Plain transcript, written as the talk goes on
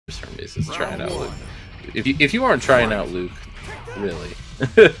Hermes is trying out Luke. If you aren't trying out Luke, really,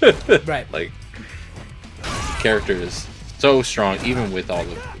 right? Like, the character is so strong, even with all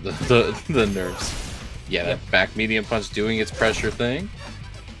the nerfs. Yeah, that back medium punch doing its pressure thing.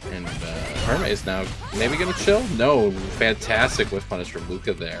 And Hermes now maybe gonna chill? No, fantastic whiff punish from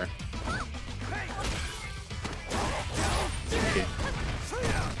Luka there. Okay.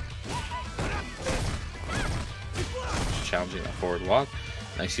 Challenging that forward walk.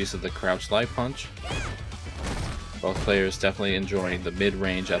 Nice use of the crouch light punch. Both players definitely enjoying the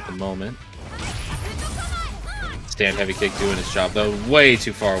mid-range at the moment. Stand heavy kick doing its job, though way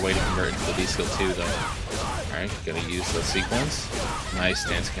too far away to convert into the B-skill 2, though. Alright, gonna use the sequence. Nice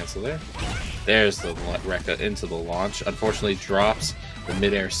stance cancel there. There's the Rekka into the launch. Unfortunately, drops the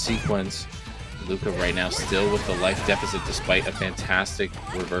mid-air sequence. Luka right now still with the life deficit despite a fantastic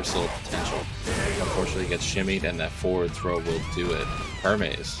reversal potential. Unfortunately gets shimmied and that forward throw will do it.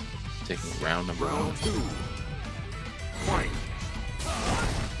 Hermes taking round number 1.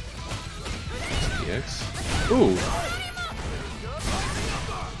 DX. Ooh.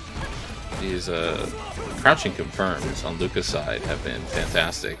 These crouching confirms on Luka's side have been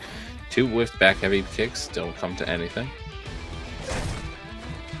fantastic. 2 whiffed back heavy kicks don't come to anything.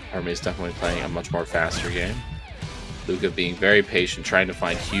 Hermes definitely playing a much more faster game. Luka being very patient, trying to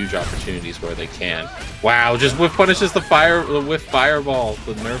find huge opportunities where they can. Wow, just whiff punishes the whiff fireball.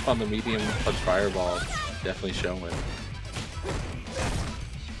 The nerf on the medium punch fireball definitely showing.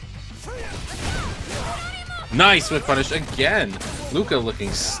 Nice whiff punish again. Luka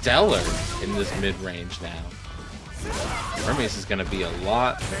looking stellar in this mid-range now. Hermes is going to be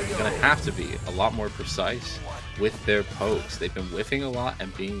have to be a lot more precise with their pokes. They've been whiffing a lot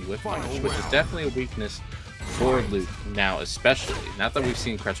and being whiff punished, which is definitely a weakness for Luke now, especially. Not that we've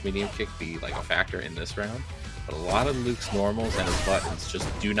seen crouch medium kick be like a factor in this round, but a lot of Luke's normals and his buttons just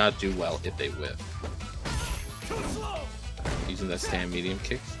do not do well if they whiff. Using that stand medium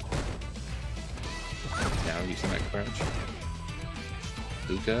kick. Now using that crouch.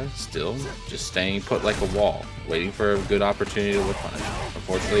 Luka still just staying put like a wall, waiting for a good opportunity to whip punish.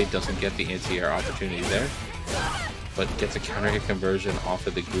 Unfortunately, doesn't get the anti-air opportunity there, but gets a counter hit conversion off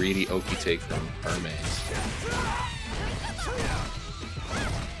of the greedy Oki take from Hermes.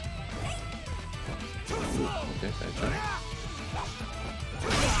 Okay,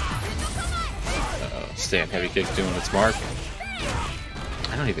 stand heavy kick doing its mark.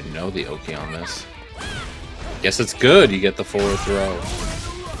 I don't even know the Oki on this. Guess it's good. You get the forward throw.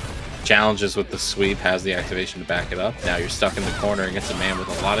 Challenges with the sweep, has the activation to back it up. Now you're stuck in the corner against a man with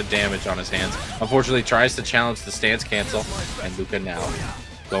a lot of damage on his hands. Unfortunately, tries to challenge the stance cancel, and Luka now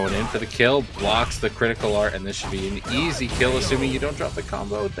going in for the kill, blocks the critical art, and this should be an easy kill, assuming you don't drop the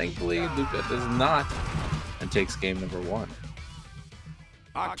combo. Thankfully, Luka does not, and takes game number 1.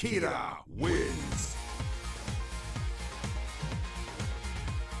 Akira wins.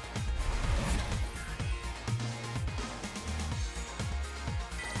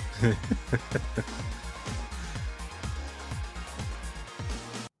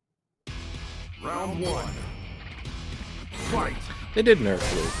 Round 1. Fight. They did nerf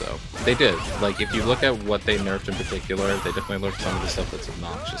Luke, though. They did. Like, if you look at what they nerfed in particular, they definitely nerfed some of the stuff that's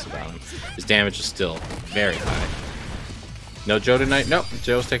obnoxious about him. His damage is still very high. No Joe tonight? Nope.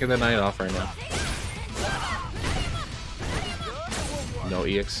 Joe's taking the night off right now. No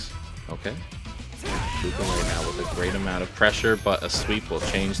EX. Okay. Luka right now with a great amount of pressure, but a sweep will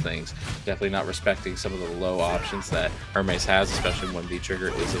change things. Definitely not respecting some of the low options that Hermes has, especially when the trigger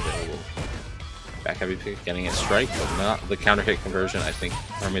is available. Back heavy pick, getting a strike, but not the counter hit conversion I think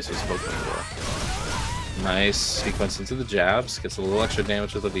Hermes was hoping for. Nice sequence into the jabs, gets a little extra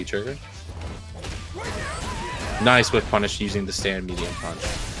damage with the V trigger. Nice whiff punish using the stand medium punch.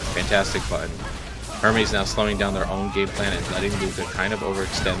 Fantastic button. Hermes now slowing down their own game plan and letting Luka kind of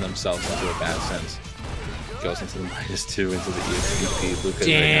overextend themselves into a bad sense. Goes into the -2 into the EXP. Luka right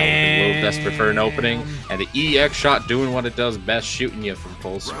now looking a little desperate for an opening, and the EX shot doing what it does best, shooting you from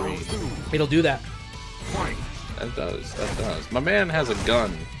full screen. It'll do that. That does. That does. My man has a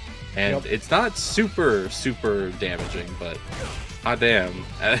gun, and it's not super damaging, but hot damn,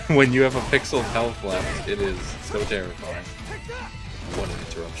 when you have a pixel of health left, it is so terrifying. What an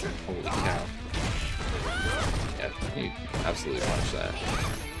interruption! Holy cow! Yeah, you absolutely punch that.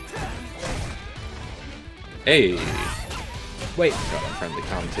 Hey! Wait. Got a friendly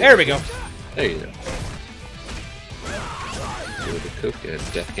commentator. There we go. There you go. Do the cook at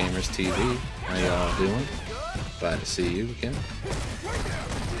Death Gamers TV. How y'all doing? Glad to see you again.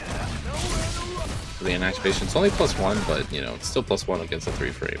 For the inactivation, it's only +1, but you know, it's still +1 against a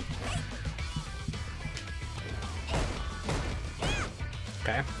 3 frame.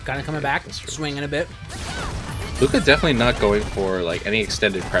 Okay, kind of coming back, swinging a bit. Luka definitely not going for like any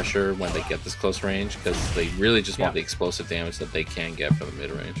extended pressure when they get this close range because they really just want the explosive damage that they can get from the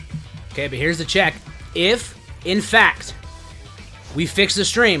mid range. Okay, but here's the check. If, in fact, we fix the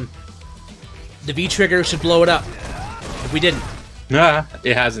stream, the V trigger should blow it up. If we didn't. Nah,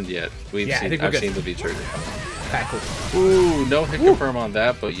 it hasn't yet. I've good. seen the V trigger. Okay, cool. Ooh, no hit confirm on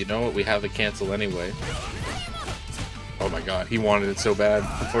that, but you know what? We have the cancel anyway. Oh my god, he wanted it so bad.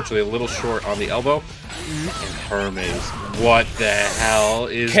 Unfortunately, a little short on the elbow. And Hermes, what the hell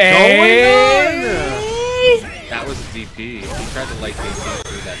is going on? That was a DP. He tried to light DP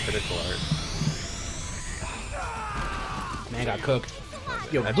through that critical art. Man got cooked.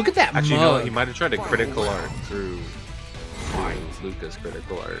 Yo, look at that Actually, mug. no, he might have tried a critical art through Luka's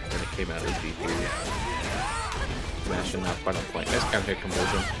critical art, and it came out as DP. Smashing not quite on point. Nice counter hit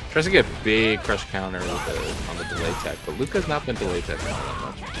conversion. Tries to get big crush counter with on the delay tech, but Luka's not been delay tech all that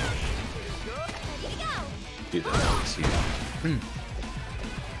much. Dude, that's huge.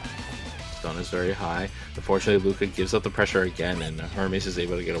 Stun is very high. Unfortunately, Luka gives up the pressure again, and Hermes is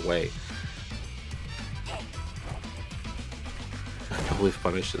able to get away. I can't believe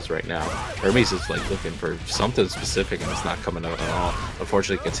Punish is right now. Hermes is like looking for something specific, and it's not coming out at all.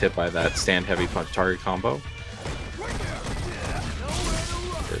 Unfortunately, gets hit by that stand heavy punch target combo.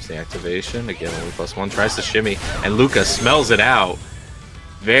 There's the activation. Again, only +1. Tries to shimmy, and Luka smells it out.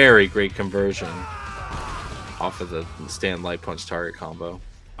 Very great conversion off of the stand light punch target combo.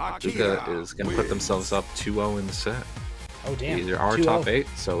 Luka is going to put themselves up 2-0 in the set. Oh, damn. These are our 2-0. top 8,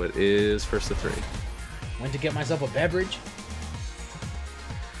 so it is first to 3. Went to get myself a beverage.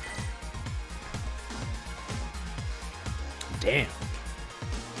 Damn.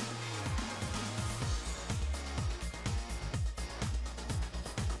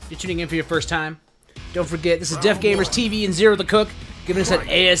 You're tuning in for your first time. Don't forget, this is Def Gamers TV and Zero the Cook giving us an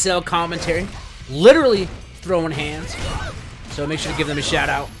ASL commentary. Literally throwing hands. So make sure to give them a shout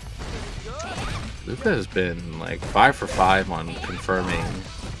out. Luka has been like 5 for 5 on confirming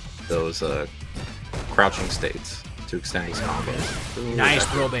those crouching states to extend his combos. Ooh, Nice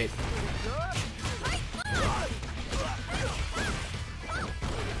throw bait.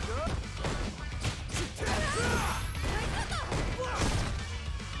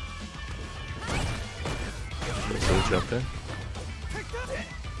 So jump in.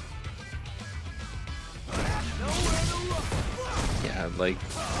 Yeah, like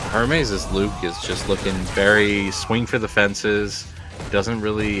Hermes' Luke is just looking very swing for the fences. Doesn't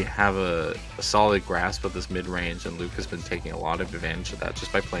really have a solid grasp of this mid range, and Luke has been taking a lot of advantage of that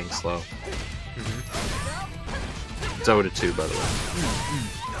just by playing slow. It's 0-2, by the way.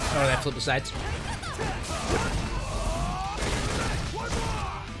 Oh, that flip the sides.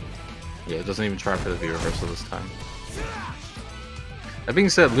 Yeah, it doesn't even try for the V reversal this time. That being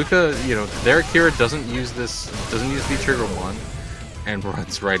said, Luka, you know, their Akira doesn't use V trigger 1 and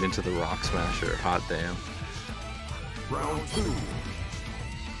runs right into the rock smasher. Hot damn. Round 2.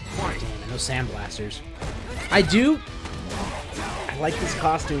 Damn, no sandblasters. I like this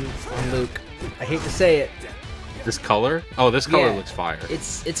costume on Luke. I hate to say it. This color? Oh, this color looks fire.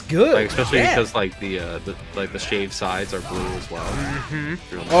 It's good. Like, especially because like the shaved sides are blue as well.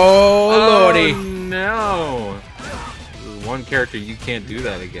 Oh lordy! No! One character you can't do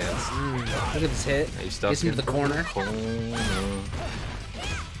that against. Look at this hit. Gets him to the corner. Can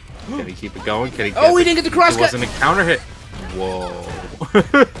he keep it going? Can he? Oh, he didn't get the cross cut. It wasn't a counter hit. Whoa!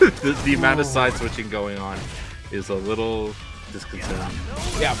 the amount of side switching going on is a little disconcerting.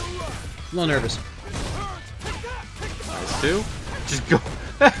 Yeah, a little nervous. -2. Just go.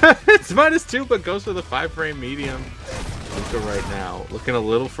 It's -2, but goes for the 5-frame medium. Luka right now looking a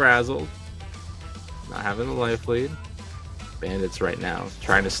little frazzled. Not having the life lead. Bandits right now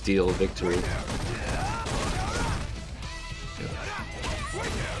trying to steal a victory.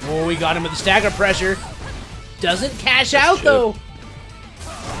 Oh, we got him with the stagger pressure. Doesn't cash out though.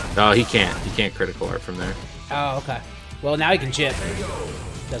 No, he can't. He can't critical art from there. Oh, okay. Well, now he can chip.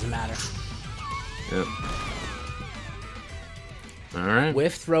 Doesn't matter. Yep. All right.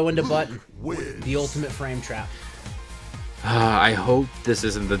 Whiff, throw into button. The ultimate frame trap. I hope this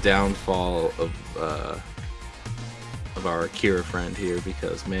isn't the downfall of our Akira friend here,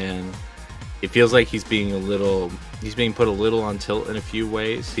 because man, it feels like he's being put a little on tilt in a few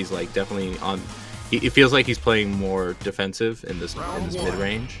ways. He's like definitely on. It feels like he's playing more defensive in this mid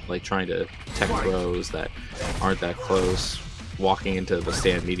range, like trying to tech throws that aren't that close, walking into the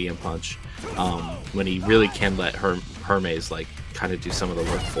stand medium punch, when he really can let Hermes like kind of do some of the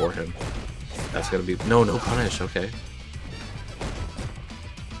work for him. That's gonna be no punish. Okay,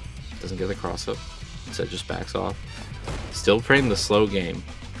 doesn't get the cross up, instead just backs off. Still playing the slow game.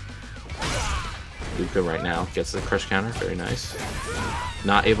 Luka right now gets the crush counter. Very nice.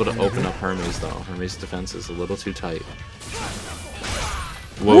 Not able to open up Hermes, though. Hermes' defense is a little too tight.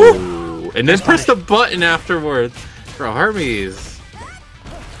 Whoa. Woo! And then press the button afterwards. Bro, Hermes.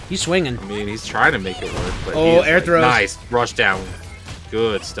 He's swinging. I mean, he's trying to make it work. But oh, air throws. Nice. Rush down.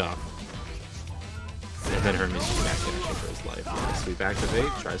 Good stuff. And then Hermes is back finishing for his life. Nice sweep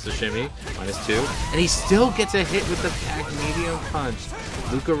activate. Tries to shimmy. -2. And he still gets a hit with the back medium punch.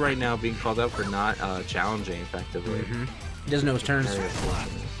 Luka right now being called out for not challenging effectively. He doesn't know his turns. Yeah.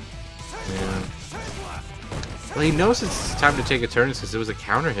 Well, he knows it's time to take a turn because it was a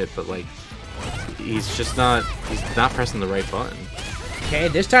counter hit, but like he's just not pressing the right button. Okay,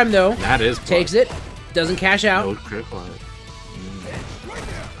 this time though, that is takes it, doesn't cash out. No critical on it.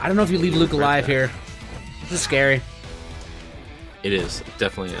 I don't know if you leave Luke alive here. This is scary. It is. It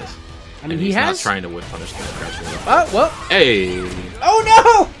definitely is. I mean, he's he has not trying to whip punish that crouching. Oh well. Hey. Oh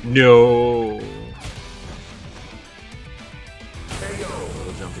no! No.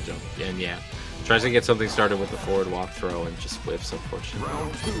 Little jumpy jump. And yeah. Tries to get something started with the forward walk throw and just whiffs, unfortunately.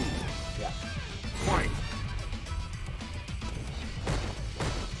 Round 2. Yeah. Fight.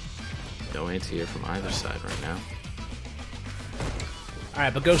 No anti-air from either side right now.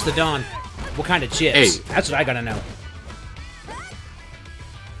 Alright, but goes to Dawn. What kind of chips? Hey. That's what I gotta know.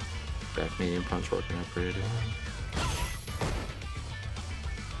 Back medium punch working out pretty well.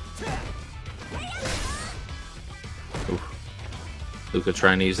 Luka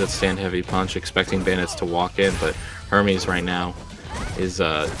trying to use that stand heavy punch, expecting bandits to walk in, but Hermes right now is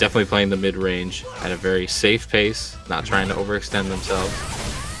definitely playing the mid range at a very safe pace, not trying to overextend themselves.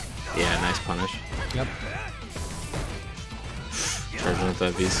 Yeah, nice punish. Yep. Charging with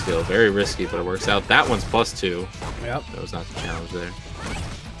that V skill, very risky, but it works out. That one's +2. Yep. That was not the challenge there.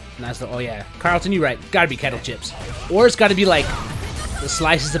 Nice. Oh yeah, Carlton, you're right. Gotta be kettle chips, or it's gotta be like the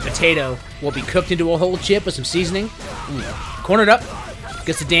slices of potato will be cooked into a whole chip with some seasoning. Ooh. Cornered up,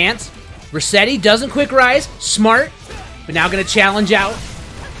 gets to dance. Rossetti doesn't quick rise, smart, but now gonna challenge out.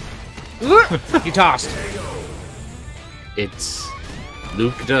 You tossed. It's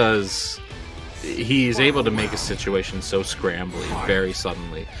Luke does. He's able to make a situation so scrambly very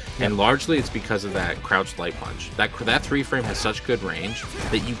suddenly, and largely it's because of that crouched light punch. That 3-frame has such good range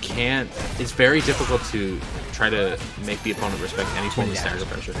that you can't. It's very difficult to try to make the opponent respect any form of stagger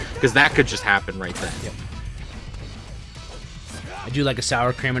pressure because that could just happen right then. Yep. I do like a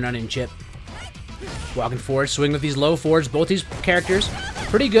sour cream and onion chip. Walking forward, swing with these low forwards. Both these characters,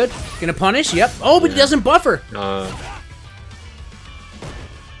 pretty good. Gonna punish. Yep. Oh, but he doesn't buffer.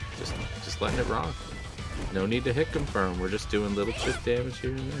 Just letting it rock. No need to hit confirm. We're just doing little chip damage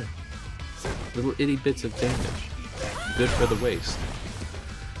here and there. Little itty bits of damage. Good for the waist.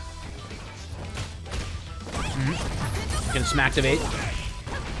 Gonna smack activate.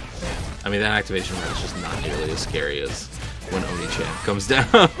 I mean, that activation is just not nearly as scary as when Oni-chan comes down.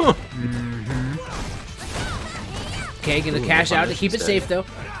 Okay, gonna cash out to keep it safe though.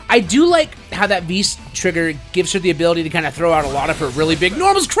 I do like how that beast trigger gives her the ability to kind of throw out a lot of her really big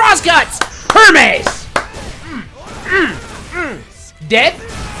normals crosscuts. Hermes! Dead?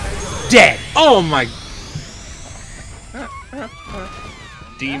 Dead. Oh my!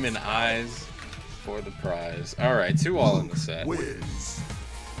 Demon eyes for the prize. All right, 2-all in the set. Wins.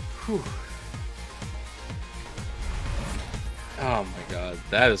 Whew. Oh my god,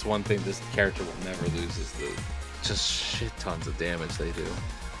 that is one thing this character will never lose is the just shit tons of damage they do.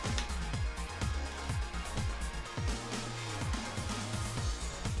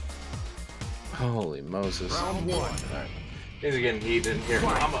 Holy Moses. Round 1. Alright. Things are getting heated in here.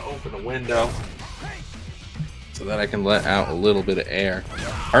 I'm gonna open a window so that I can let out a little bit of air.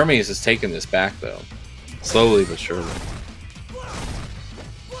 Hermes is taking this back though. Slowly but surely.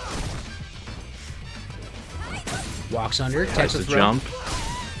 Walks under, Tries takes to a throw. jump.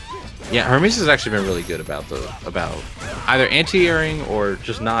 Yeah, Hermes has actually been really good about either anti-airing or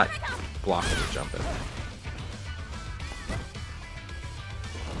just not blocking the jump in.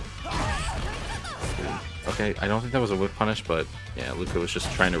 Okay, I don't think that was a whip punish, but yeah, Luka was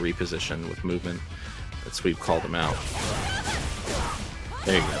just trying to reposition with movement. That sweep called him out.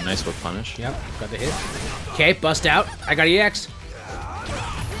 There you go, nice whip punish. Yep, got the hit. Okay, bust out. I got EX.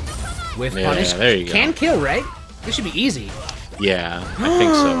 Whiff Yeah, punish. there you go. Can kill, right? This should be easy. Yeah, I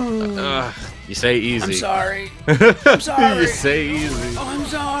think so. You say easy. I'm sorry. I'm sorry. You say easy. Oh, I'm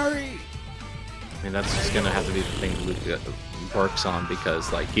sorry. I mean, that's just gonna have to be the thing Luka works on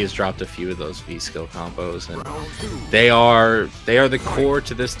because, like, he has dropped a few of those V skill combos, and they are the core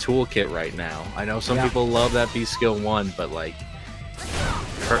to this toolkit right now. I know some people love that V skill 1, but like,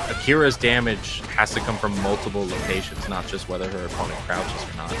 Akira's damage has to come from multiple locations, not just whether her opponent crouches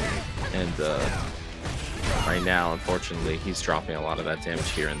or not. And right now, unfortunately, he's dropping a lot of that damage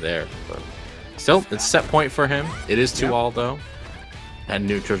here and there. But still, it's set point for him. It is 2-all though. And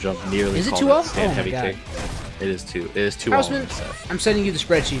neutral jump nearly. Is it called 2-all? stand Oh my heavy God. kick. It is 2-all. I'm sending you the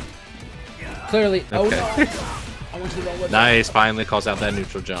spreadsheet. Clearly. Oh Okay. no. I went to the wrong website. Nice. Finally calls out that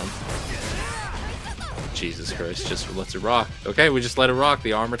neutral jump. Jesus Christ, just lets it rock. Okay, we just let it rock.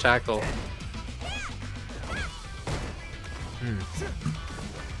 The armor tackle.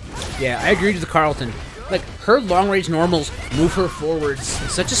 Yeah, I agree with the Carlton. Like, her long-range normals move her forwards in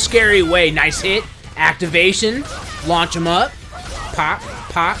such a scary way. Nice hit. Activation. Launch him up. Pop,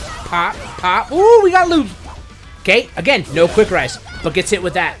 pop, pop, pop. Ooh, we got loot. Okay, again, no quick rise, but gets hit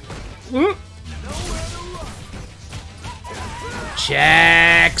with that.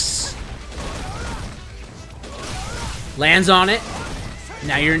 Checks. Lands on it.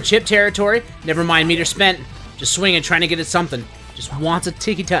 Now you're in chip territory. Never mind, meter spent. Just swinging, trying to get at something. Just wants a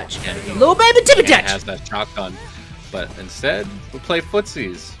ticky touch. Little baby tippy touch. Has that shotgun, but instead we play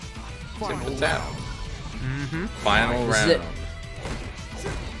footsies. Simple tap. Final This is round. it.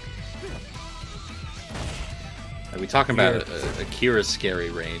 We talking about Akira's scary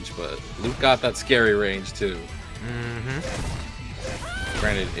range, but Luke got that scary range too.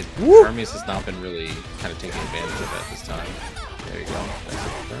 Granted, Hermes has not been really kind of taking advantage of it this time. There you go.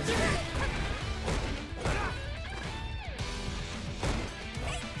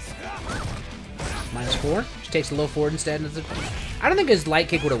 -4. She takes a low forward instead. I don't think his light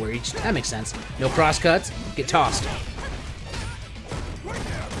kick would have reached. That makes sense. No cross cuts. Get tossed.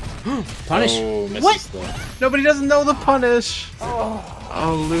 Punish. Oh, misses What? though. Nobody doesn't know the punish.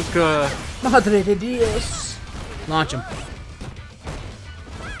 Oh, Luka. Madre de Dios. Launch him.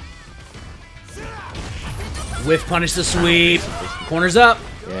 Whiff punish the sweep. Corners up.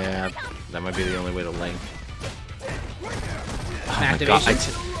 Yeah, that might be the only way to link. Activation.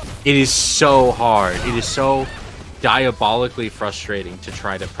 It is so hard. It is so diabolically frustrating to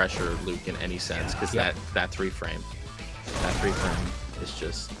try to pressure Luke in any sense because that 3-frame is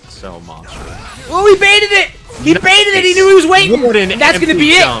just so monstrous. Oh, he baited it! He baited it! He knew he was waiting! What an And that's gonna empty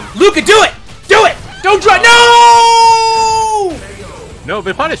be jump. it! Luka, do it! Do it! Don't try! No! No,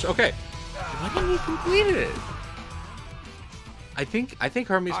 but punish. Okay. Why didn't he complete it? I think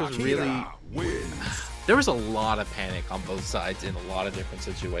Hermes was really. Akira wins. There was a lot of panic on both sides in a lot of different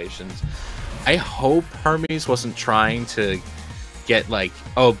situations. I hope Hermes wasn't trying to get like,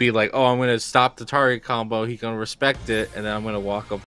 oh, I'm gonna stop the target combo. He's gonna respect it, and then I'm gonna walk up